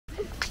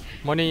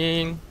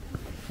Morning.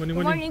 Good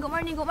morning. Good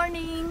morning. Good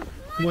morning.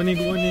 Good morning.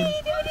 Good morning.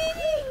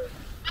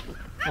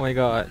 Oh my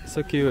god, so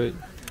cute.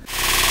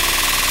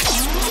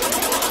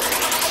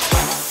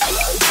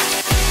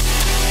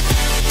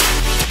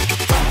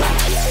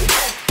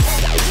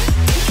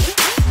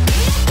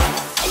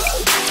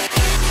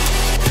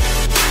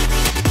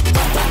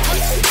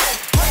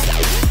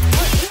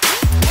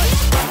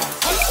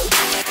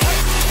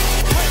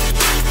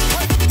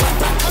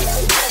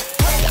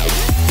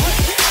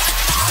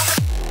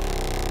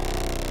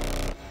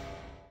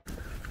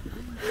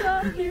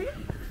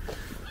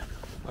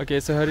 Okay,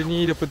 so hari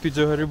ni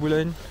 27 hari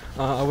bulan,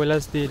 our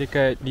last day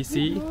dekat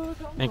DC.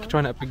 And kita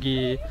orang nak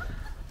pergi,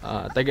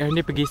 target hari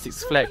ni pergi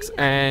Six Flags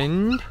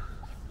and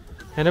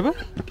apa?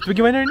 Kita pergi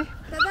mana hari ni?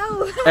 Tak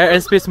tahu. Air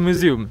and Space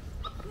Museum.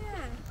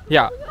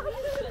 Ya. Yeah.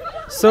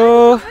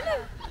 So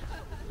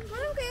Mana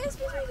bukan Air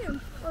Space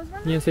Museum?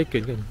 ni yang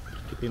second kan?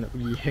 Kita nak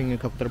pergi hangar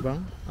kapal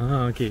terbang.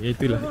 Okay,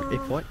 itulah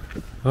Airport.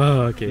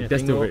 Okay,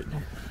 that's the word.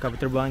 Kapal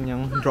terbang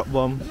yang drop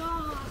bomb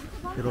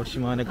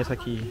Hiroshima,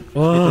 Nagasaki.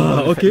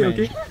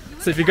 Okay.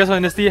 So if you guys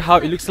want to see how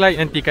it looks like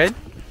nanti kan?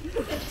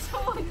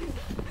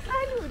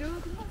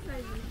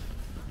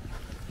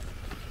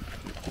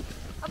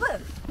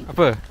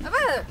 Apa? Nak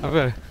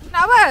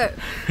apa?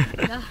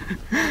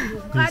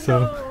 Bisa.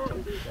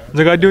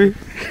 Jangan gaduh.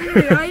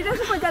 Aida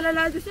semua jalan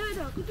laju saya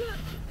dah.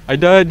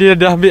 Aida dia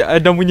dah ambil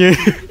Adam punya.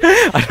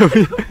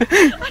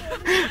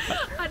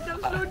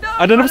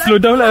 Adam slow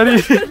down lah hari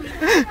ni.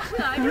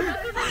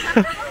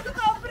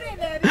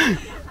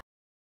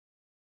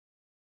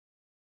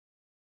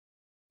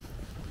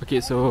 Okay,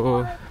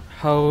 so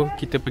how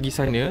kita pergi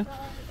sana?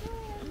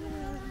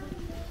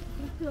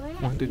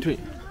 1, 2,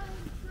 3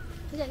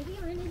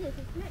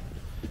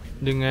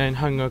 dengan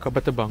hangar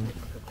kapal terbang.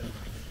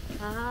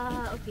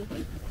 Okay.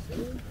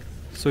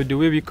 So the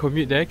way we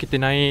commute there, kita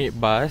naik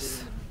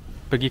bus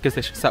pergi ke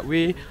stesen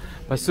subway.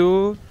 Lepas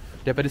tu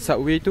daripada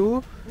subway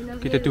tu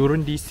kita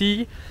turun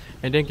DC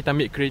and then kita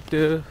ambil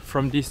kereta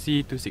from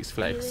DC to Six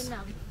Flags.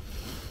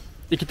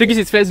 Kita pergi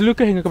Six Flags dulu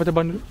ke hangar kapal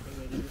terbang dulu?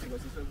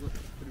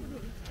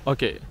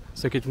 Okay,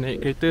 so kita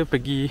naik kereta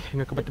pergi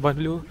hangar kapal terbang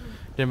dulu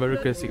dan baru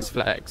ke Six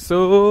Flags.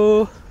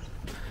 So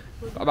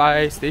bye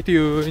bye, stay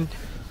tuned.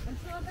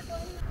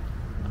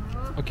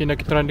 Okay, nak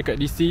kita orang dekat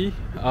DC,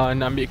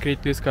 nak ambil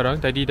kereta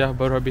sekarang. Tadi dah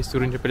baru habis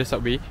turun daripada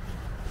subway.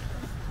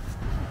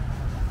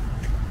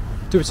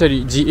 Tu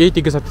cari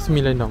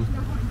GA3196.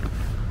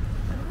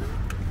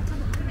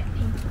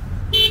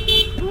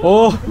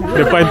 Oh,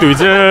 depan tu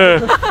je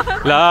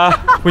lah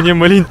punya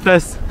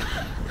melintas.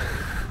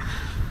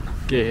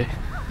 Okay.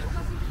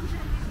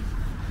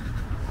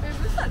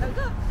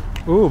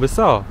 Oh,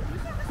 besar.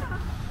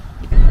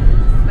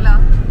 Belah.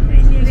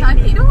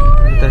 Cantik tu.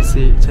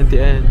 Fantastic,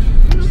 cantik kan?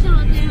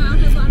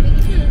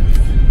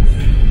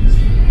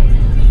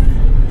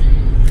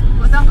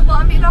 Waktu aku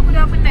bawa ambil tu aku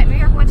dah penat.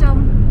 Aku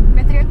macam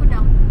bateri aku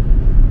down.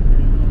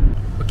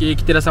 Okay,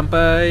 kita dah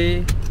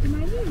sampai.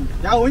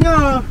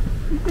 Jauhnya.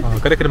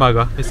 Kau dah kena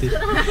marah mesti.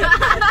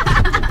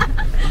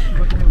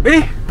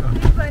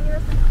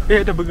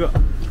 Ada bergerak.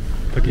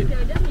 Okay.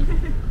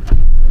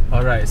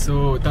 Alright,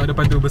 so tak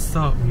depan tu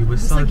besar.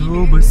 Besar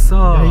tu,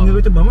 besar. Hangar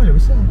kapal terbang mana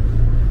besar?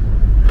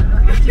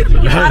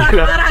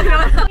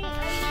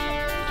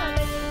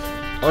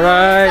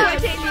 Alright.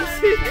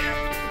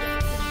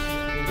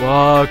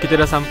 Wow,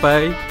 kita dah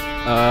sampai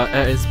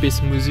Air and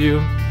Space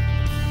Museum.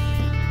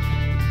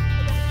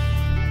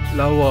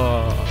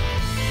 Lawa.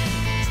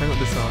 Sangat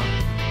besar.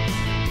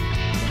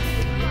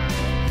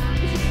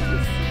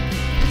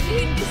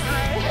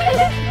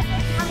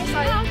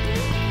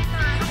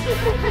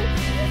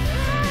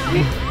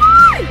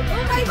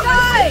 Oh my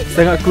god!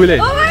 Sangat cool kan?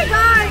 Oh my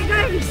god,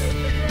 guys!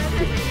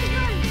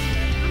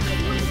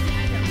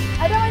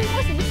 Ada orang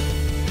emosi?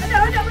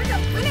 Ada.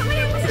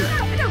 Mana emosi?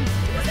 Adam.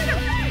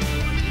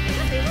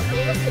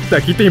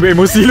 Tak, kita yang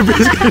beremosi lebih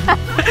sekali.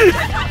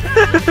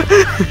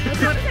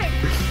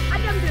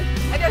 Adam tu.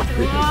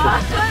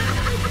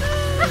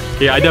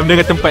 Okay, Adam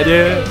dengan tempat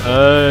dia.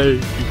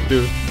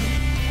 Gitu.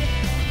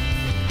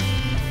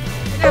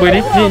 Apa ni?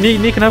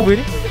 Ni kenapa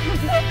ni?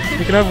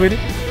 Ni kenapa ni?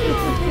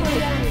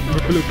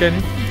 Berpelukan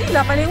ni.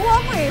 Dah paling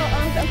warm weh.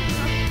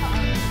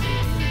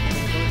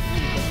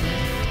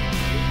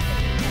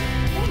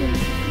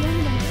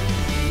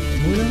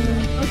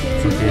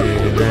 Okay,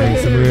 dah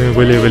semua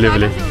boleh.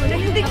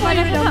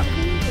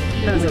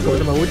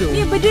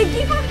 Ni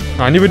berdegi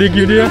mah. Ni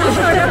berdegi dia.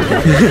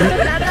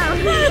 Katalah,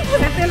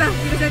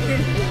 kita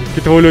settle.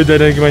 Kita follow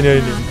jalan ke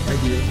mana ni?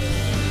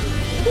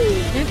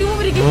 Yang tu pun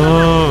berdegi.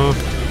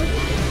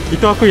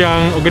 Itu aku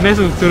yang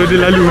organize tu, suruh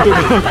dia lalu untuk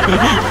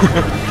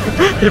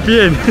happy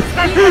kan?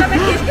 Sekali kalau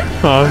package ke?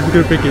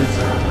 Betul package.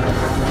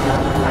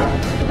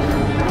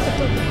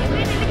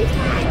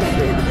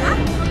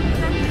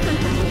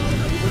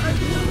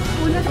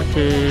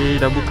 Okay,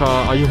 dah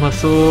buka. Ayu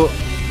masuk.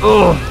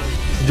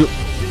 Sejuk.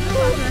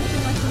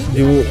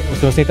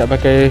 Masing-masing tak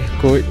pakai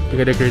coat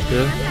pergi ada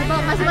kereta. Sebab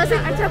masing-masing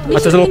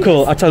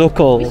Acah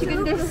lokal.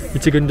 Michiganders.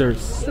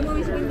 Michiganders. Semua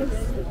Michiganders.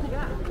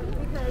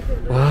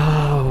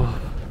 Wow.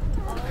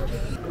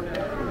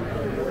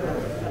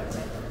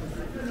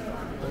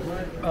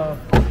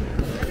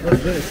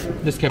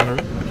 This camera.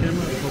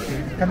 Okay.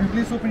 Can you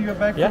please open your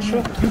bag Yeah,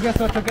 for sure. me? You guys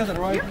are together,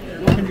 right?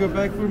 Open your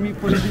bag for me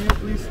for the video,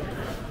 please.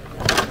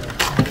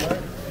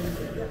 Alright.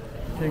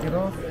 Take it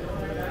off.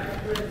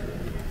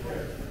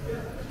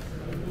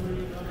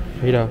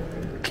 Ida.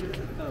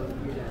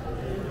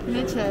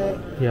 Kena check.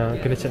 Yeah,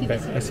 kena check back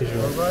as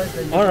usual. Alright,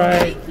 thank you.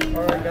 Alright.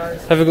 Alright,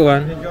 guys. Have a good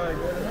one. Enjoy.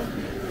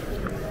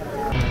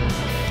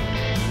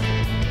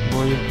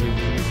 Boy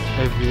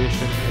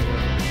Aviation.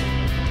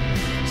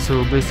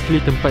 So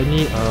basically tempat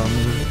ni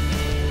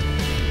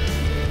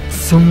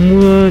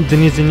semua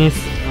jenis-jenis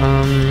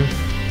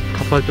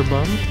kapal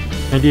terbang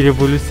yang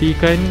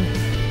direvolusikan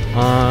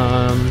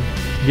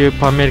dia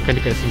pamerkan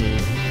dekat sini.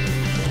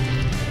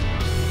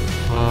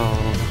 Wow.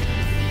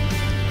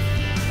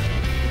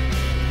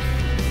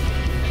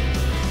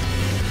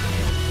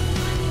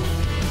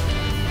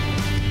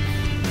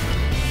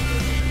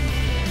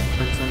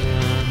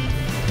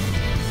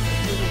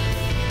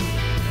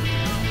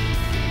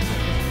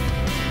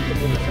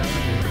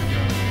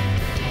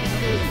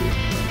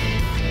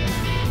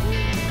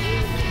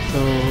 So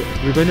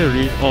we're going to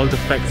read all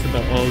the facts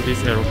about all these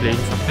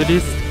aeroplanes after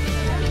this.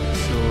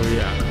 So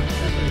yeah,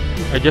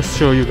 I just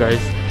show you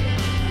guys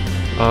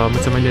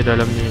macam mana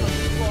dalam ni,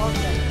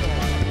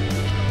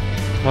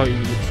 how it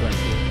looks like.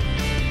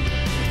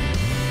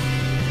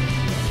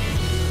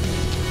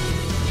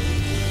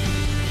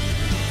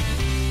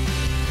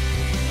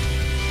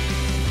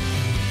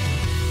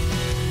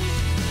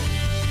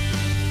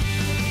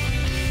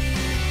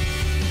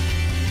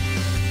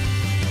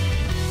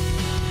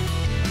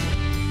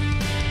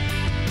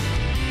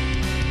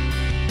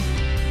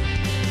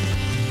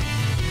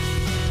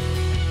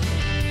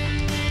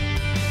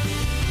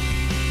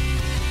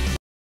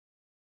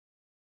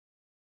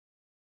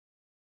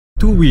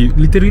 Tu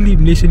literally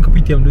Malaysian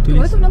Kopitiam dia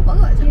tulis. Oh tu nampak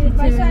tak?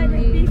 Pasal ada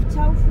beef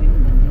chow fun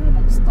benda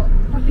nak stop.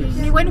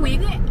 Ni one way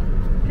ke?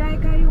 Dry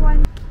curry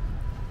one.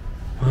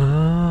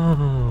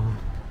 Ah.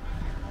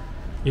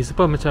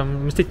 Sebab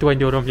macam mesti tuan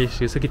dia orang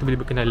Malaysia, so kita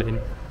boleh berkenalan.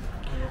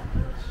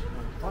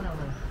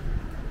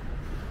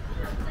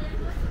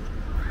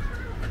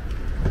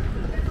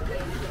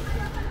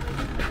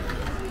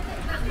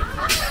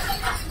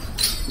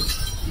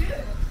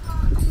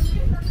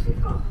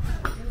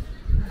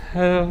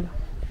 Hello.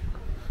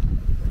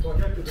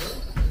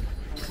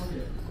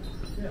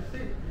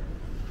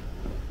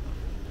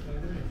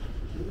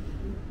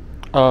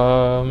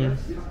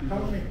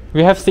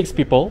 We have 6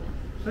 people.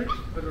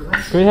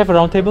 Can we have a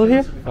round table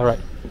here?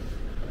 Alright.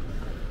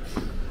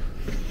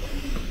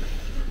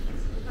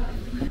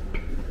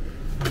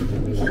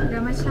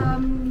 Dah macam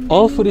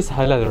All food is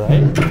halal,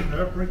 right?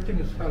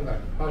 Everything is halal.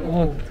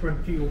 Oh. For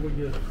 20 over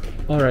here.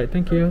 Alright,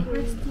 thank you.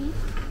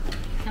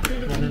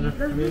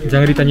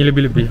 Jangan ditanya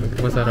lebih-lebih,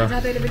 Puan Sarah.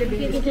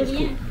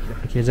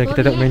 Okay, jom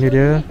kita tengok menu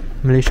dia.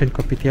 Malaysian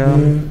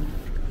Kopitiam.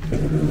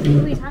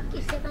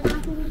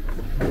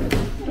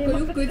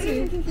 luka je.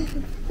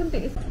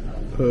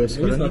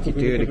 Sekarang ni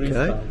kita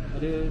dekat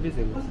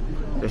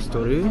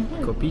restoran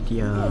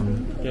Kopitiam.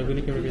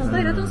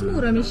 Sampai datang semua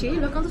orang Malaysia.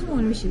 Belakang tu semua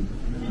orang Malaysia.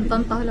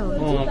 Entah-entah lah.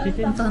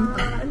 Entah-entah.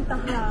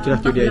 Itulah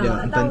tu dia ada,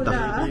 entah-entah.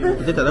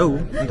 Kita tak tahu,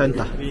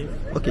 entah-entah.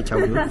 Okey, ciao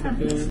dulu.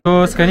 So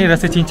sekarang ni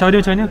rasa cincau dia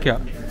macam mana? Okey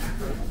tak?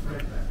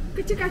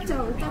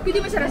 Kacau-kacau. Tapi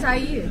dia macam rasa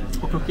air.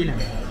 Okey lah.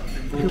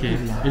 Okey.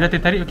 Bila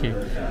tertarik okey.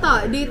 Tak,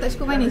 dia tak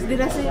cukup manis. Dia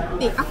rasa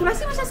aku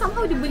rasa macam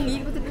somehow dia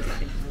beli lepas tu dia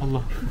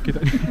Allah, okey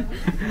tak ni.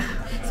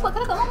 sebab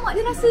kalau kat mamak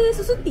dia rasa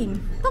susu tin.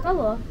 Tak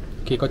apa.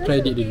 Okey, kau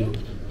try edit dulu.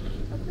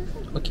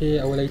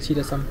 Okey, awal lychee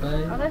dah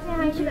sampai.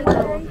 Thank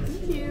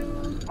you.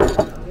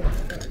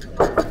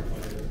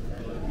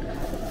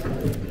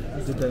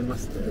 Sedai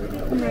master.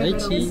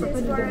 Lychee.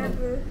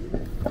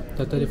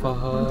 Tata dia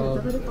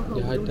faham.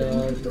 Dia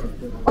hadal.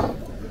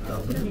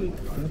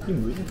 Kena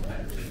timbul je.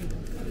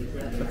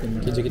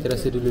 Okay, jom kita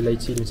rasa dulu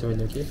lychee dia macam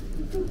mana, okey?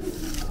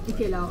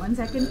 Okay lah, on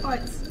second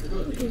thoughts.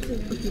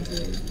 Okay je.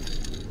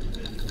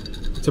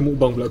 Macam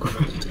mukbang pula aku.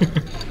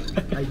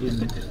 I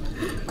didn't.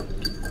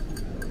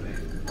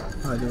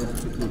 Ada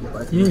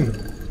lepas.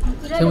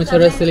 Saya macam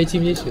rasa lychee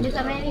Malaysia.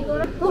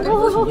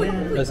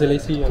 Rasa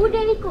lychee lah.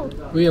 Udah Niko.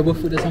 Weh, abang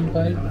food dah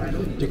sampai.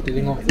 Jom kita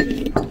tengok.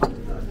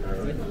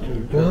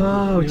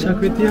 Wow, char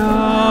kway teow.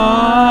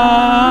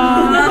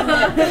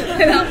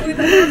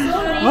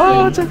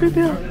 Wow, char kway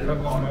teow.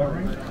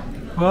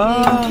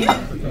 Wow.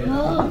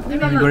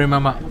 Ini goreng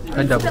mamak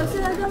kadam.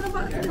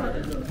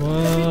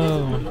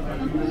 Wow.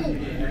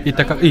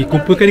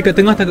 Kumpulkan dekat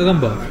tengah tak kat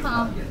gambar.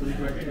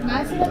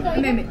 Nasi dah tak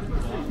ambil.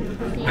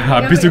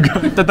 Habis juga.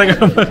 Tak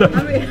gambar dah.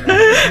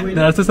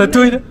 Dah rasa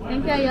satu je.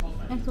 Nanti ayah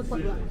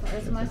support pula. Tak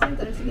rasa masin,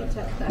 tak rasa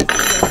kecap, tak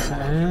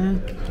rasa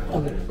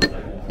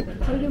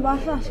kalau dia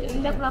basah sikit,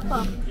 dia aku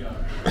lapar.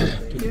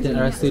 Kita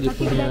nak rasa dia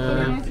punya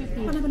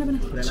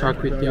char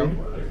kway teow.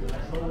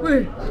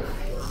 Weh,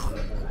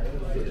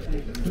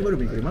 Ni baru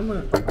beli krim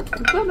mama.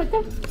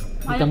 betul.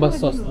 Ditambah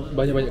sos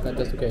banyak-banyak kat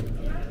atas tu kan.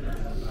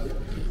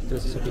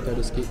 Terus kita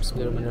ada skip.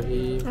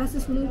 Bismillahirrahmanirrahim. Rasa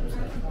smooth.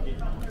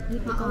 Ya,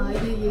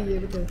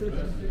 betul.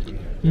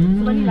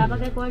 Sebab ni lah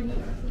pakai kuali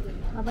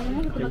Apa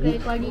namanya kita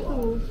pakai kuali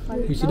tu.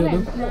 You sedap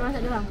tu? Nak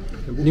masak dalam.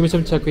 Ni macam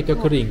char kway teow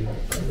kering.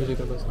 Boleh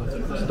tak pasal.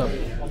 Sedap.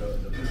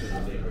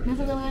 Nak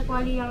satu pakai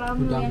kuali yang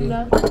lama Udang yang dia.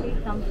 dah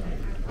hitam.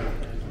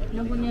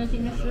 Dia punya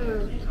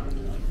signature.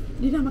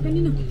 Dina makan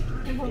Dina.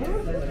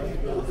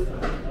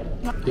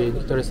 Okay,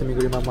 ni kita rasa mi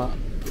goreng mamak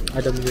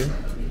Adam je.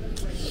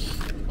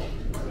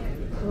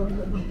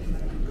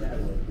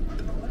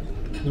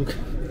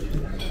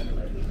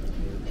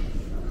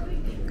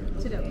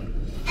 Sedap.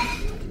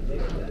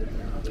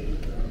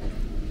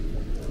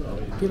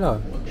 Okay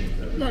lah.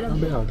 Dah dah.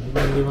 Ambil lah. Ni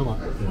goreng mamak.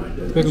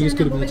 Tapi aku lagi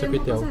suka dia punya char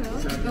kway teow.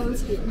 Kau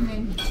sikit.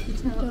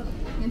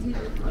 Yang situ.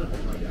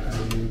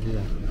 Ni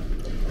lah.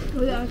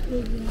 Boleh aku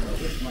je.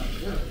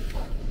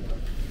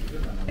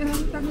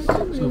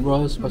 So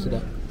overall super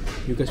sedap.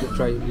 You guys should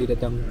try bila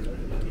datang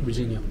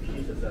Virginia.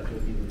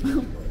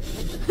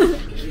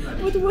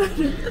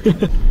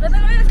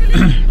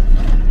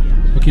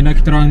 Okay, nak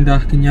kita orang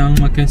dah kenyang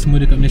makan semua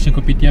dekat Malaysian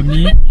Kopitiam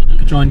ni.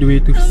 Kita orang on the way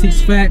to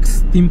Six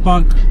Flags Theme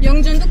Park.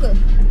 Yongjun tu ke?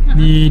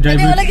 Ni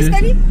driver Tengok lagi kita.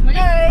 sekali.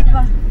 Hai.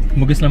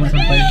 Moga selamat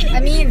sampai.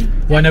 Amin.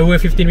 1 hour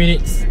 15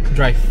 minutes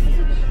drive.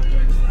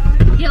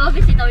 Dia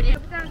obviously tahu dia.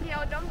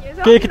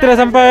 Okay, kita dah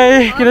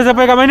sampai. Kita dah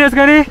sampai kat mana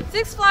sekarang ni?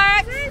 Six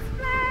Flags. Six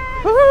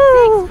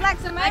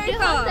Flags America.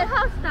 Ada haunted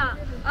house tak?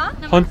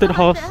 Haunted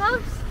house.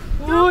 House.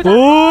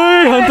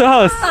 Oi, haunted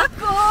house.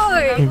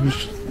 Takut.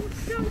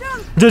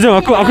 Jom,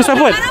 aku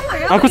support.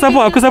 Aku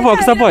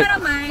support.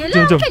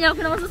 Jom. Kan yang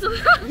aku nak masuk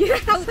surah. Ya,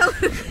 tahu.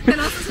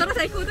 Kalau masuk surah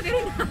saya ikut tu kan.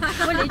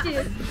 Boleh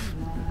je.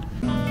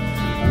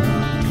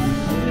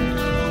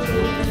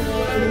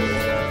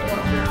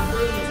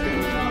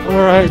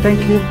 Alright, thank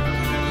you.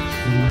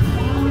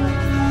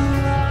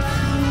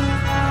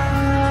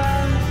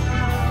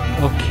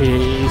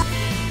 Okay.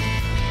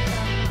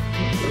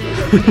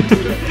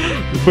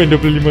 Lupa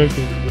 25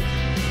 tu.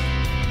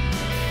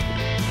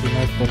 Okay,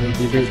 now kita dah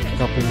deliver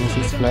kita punya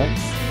Six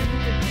Flags.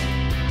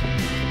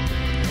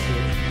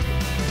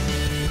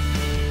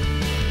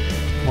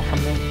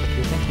 Muhammad,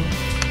 okay, thank you.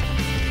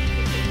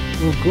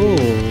 Oh, go.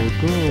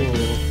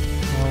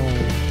 Oh.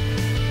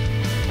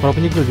 Korang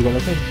punya girl juga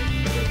lah kan?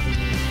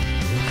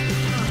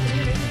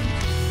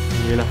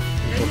 Yelah,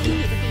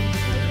 okay.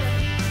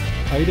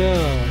 Aida.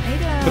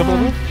 Kenapa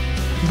apa?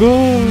 Go!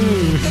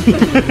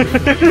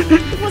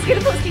 Tepuk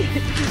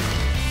sikit.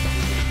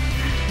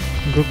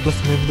 Go plus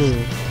member.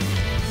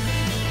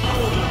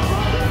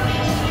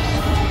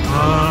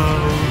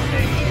 Wow.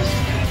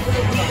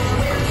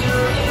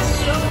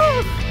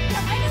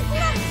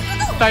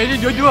 Tak, ini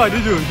dua-dua.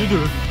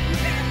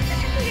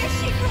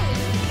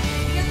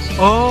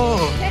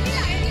 Oh.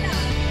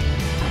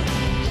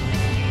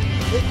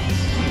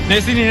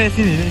 Naik sini.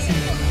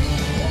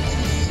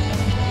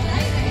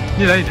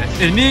 Ni lain.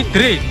 Ni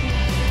train.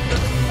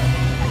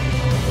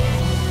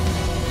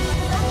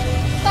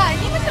 Tak,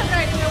 ini macam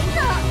ride yang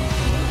budak.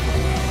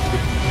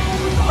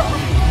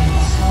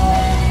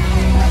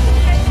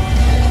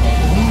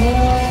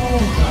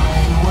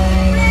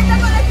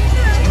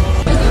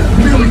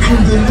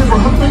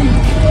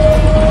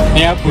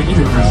 Ni apa ni?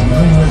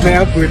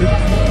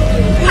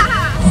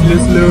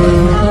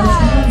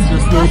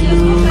 Slow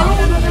dulu.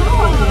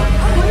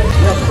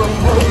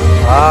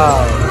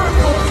 Wow.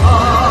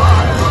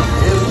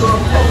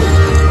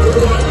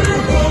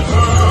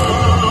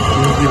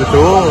 Tinggi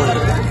betul.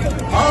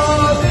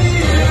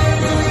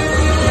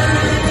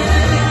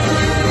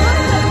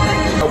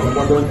 One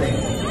more thing.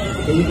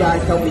 Can you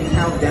guys help me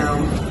count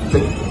down to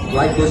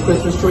light this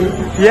Christmas tree?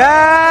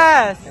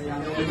 Yes. Can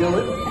y'all help me do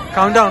it?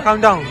 Countdown.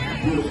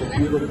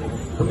 Beautiful.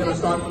 We're gonna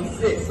start from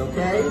 6,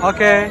 okay?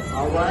 Okay.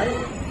 All right.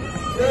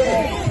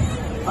 6.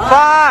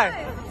 5,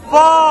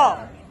 4,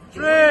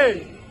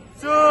 3,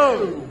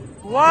 2,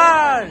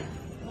 1.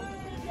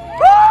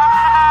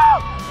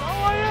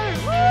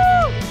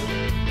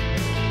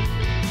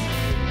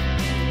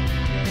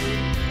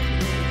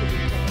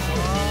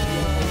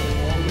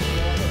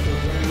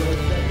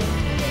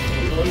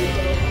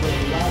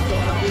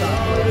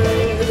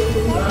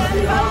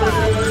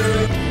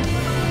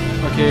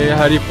 Okay,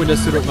 hari pun dah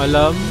surut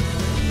malam.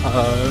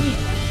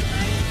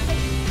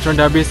 Kita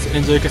dah habis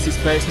enjoy kat Six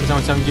Flags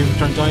macam-macam game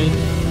kita join.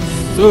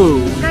 So,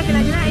 Dah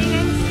gelak je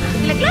kan?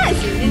 Gelak.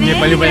 ni yang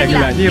paling banyak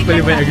gelak.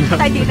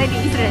 Tadi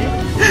Israel.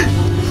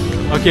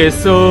 Okay,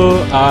 so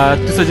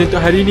tu saja untuk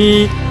hari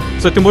ni.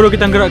 So tomorrow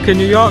kita gerak ke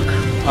New York.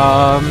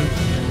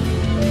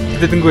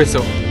 Kita tunggu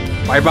esok.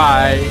 Bye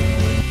bye.